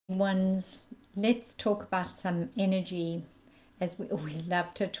Ones, let's talk about some energy, as we always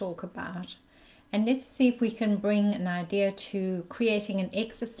love to talk about. And let's see if we can bring an idea to creating an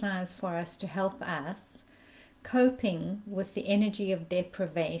exercise for us to help us coping with the energy of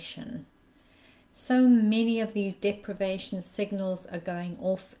deprivation. So many of these deprivation signals are going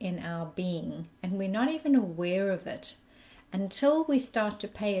off in our being, and we're not even aware of it until we start to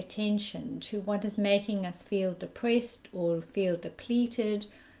pay attention to what is making us feel depressed or feel depleted,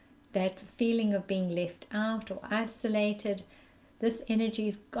 that feeling of being left out or isolated. This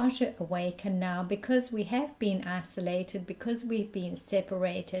energy's got to awaken now, because we have been isolated, because we've been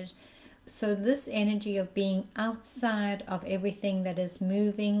separated. So this energy of being outside of everything that is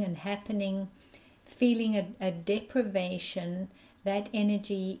moving and happening, feeling a deprivation, that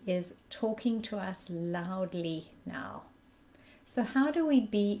energy is talking to us loudly now. So how do we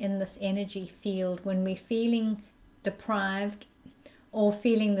be in this energy field when we're feeling deprived or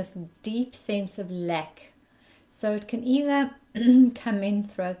feeling this deep sense of lack? So it can either come in,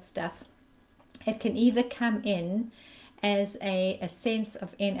 throat stuff, it can either come in as a sense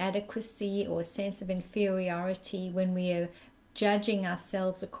of inadequacy or a sense of inferiority when we are judging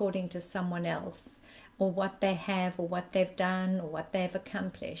ourselves according to someone else, or what they have, or what they've done, or what they've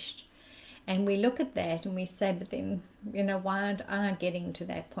accomplished. And we look at that and we say, but then, why aren't I getting to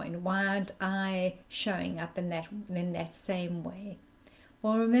that point? Why aren't I showing up in that same way?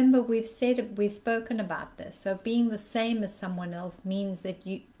 Well, remember, we've spoken about this. So being the same as someone else means that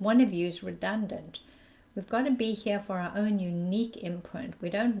one of you is redundant. We've got to be here for our own unique imprint. We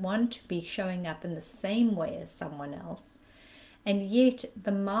don't want to be showing up in the same way as someone else. And yet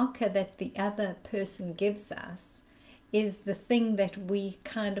the marker that the other person gives us is the thing that we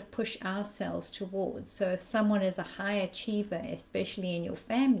kind of push ourselves towards. So if someone is a high achiever, especially in your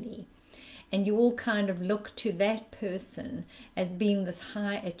family, and you all kind of look to that person as being this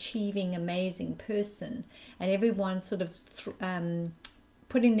high achieving, amazing person, and everyone sort of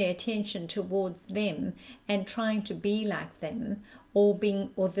putting their attention towards them and trying to be like them, or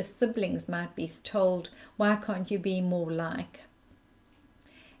the siblings might be told, why can't you be more like?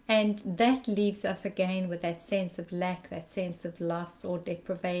 And that leaves us again with that sense of lack, that sense of loss or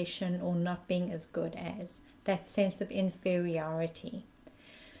deprivation, or not being as good as, that sense of inferiority.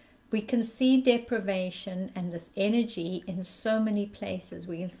 We can see deprivation and this energy in so many places.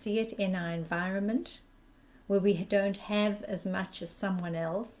 We can see it in our environment, where we don't have as much as someone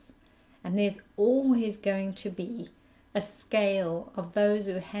else. And there's always going to be a scale of those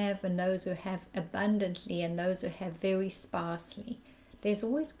who have and those who have abundantly and those who have very sparsely. There's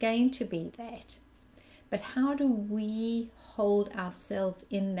always going to be that. But how do we hold ourselves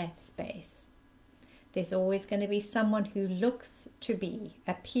in that space? There's always going to be someone who looks to be,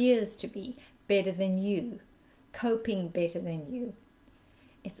 appears to be better than you, coping better than you.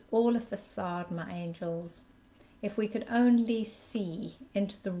 It's all a facade, my angels. If we could only see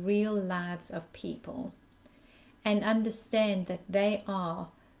into the real lives of people and understand that they are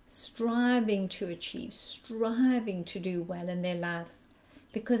striving to achieve, striving to do well in their lives,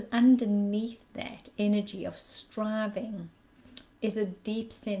 because underneath that energy of striving is a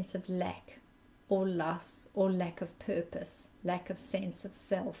deep sense of lack or loss or lack of purpose, lack of sense of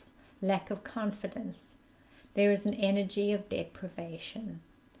self, lack of confidence. There is an energy of deprivation.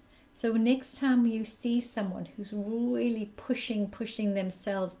 So next time you see someone who's really pushing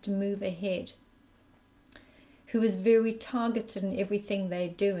themselves to move ahead, who is very targeted in everything they're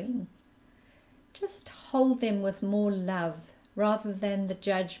doing, just hold them with more love rather than the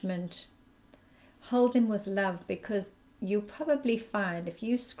judgment. Hold them with love, because you'll probably find, if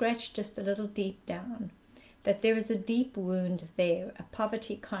you scratch just a little deep down, that there is a deep wound there, a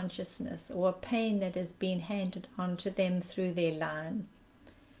poverty consciousness or a pain that has been handed on to them through their line.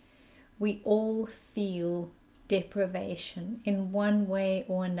 We all feel deprivation in one way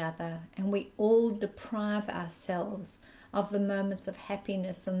or another, and we all deprive ourselves of the moments of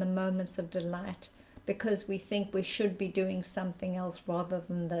happiness and the moments of delight because we think we should be doing something else rather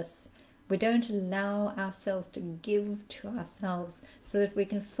than this. We don't allow ourselves to give to ourselves so that we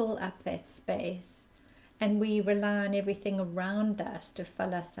can fill up that space. And we rely on everything around us to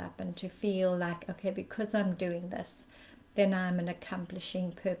fill us up and to feel like, okay, because I'm doing this, then I'm an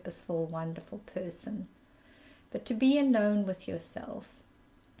accomplishing, purposeful, wonderful person. But to be alone with yourself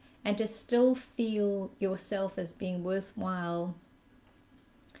and to still feel yourself as being worthwhile,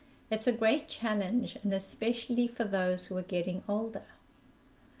 it's a great challenge, and especially for those who are getting older.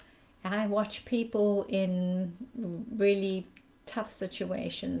 I watch people in really tough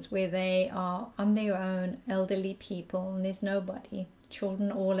situations where they are on their own, elderly people, and there's nobody,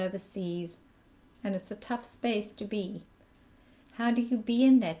 children all overseas, and it's a tough space to be. How do you be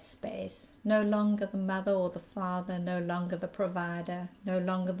in that space? No longer the mother or the father, no longer the provider, no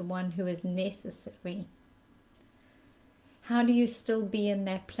longer the one who is necessary. How do you still be in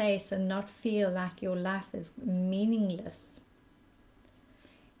that place and not feel like your life is meaningless?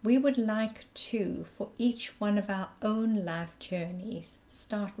 We would like to, for each one of our own life journeys,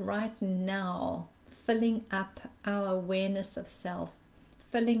 start right now filling up our awareness of self,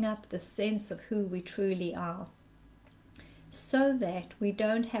 filling up the sense of who we truly are, so that we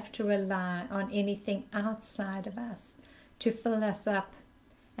don't have to rely on anything outside of us to fill us up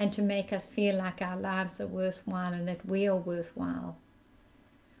and to make us feel like our lives are worthwhile and that we are worthwhile.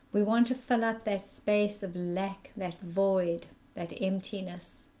 We want to fill up that space of lack, that void, that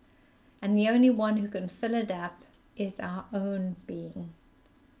emptiness. And the only one who can fill it up is our own being.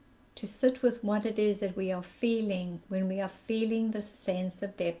 To sit with what it is that we are feeling when we are feeling the sense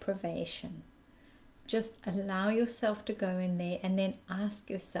of deprivation. Just allow yourself to go in there and then ask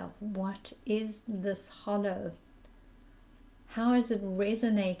yourself, what is this hollow? How is it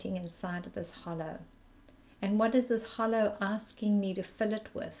resonating inside of this hollow? And what is this hollow asking me to fill it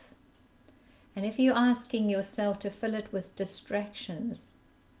with? And if you're asking yourself to fill it with distractions,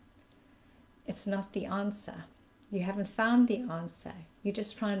 it's not the answer. You haven't found the answer. You're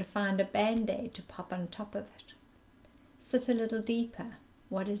just trying to find a band-aid to pop on top of it. Sit a little deeper.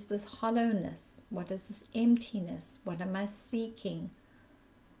 What is this hollowness? What is this emptiness? What am I seeking?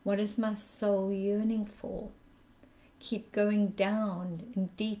 What is my soul yearning for? Keep going down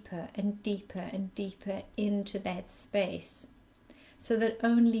and deeper and deeper and deeper into that space so that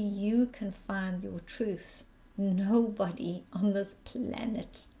only you can find your truth. Nobody on this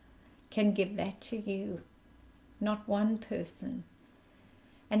planet can give that to you. Not one person.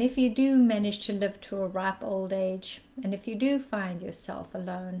 And if you do manage to live to a ripe old age, and if you do find yourself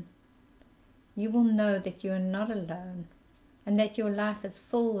alone, you will know that you are not alone and that your life is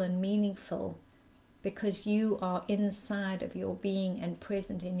full and meaningful because you are inside of your being and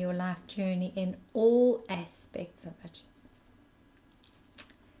present in your life journey in all aspects of it.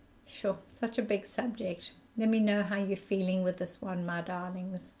 Sure, such a big subject. Let me know how you're feeling with this one, my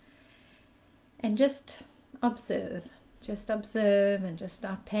darlings. And just observe and just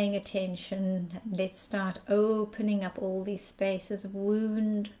start paying attention. Let's start opening up all these spaces of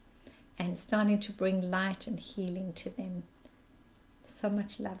wound and starting to bring light and healing to them. So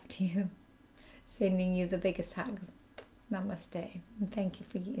much love to you. Sending you the biggest hugs. Namaste. And thank you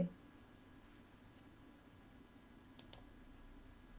for you.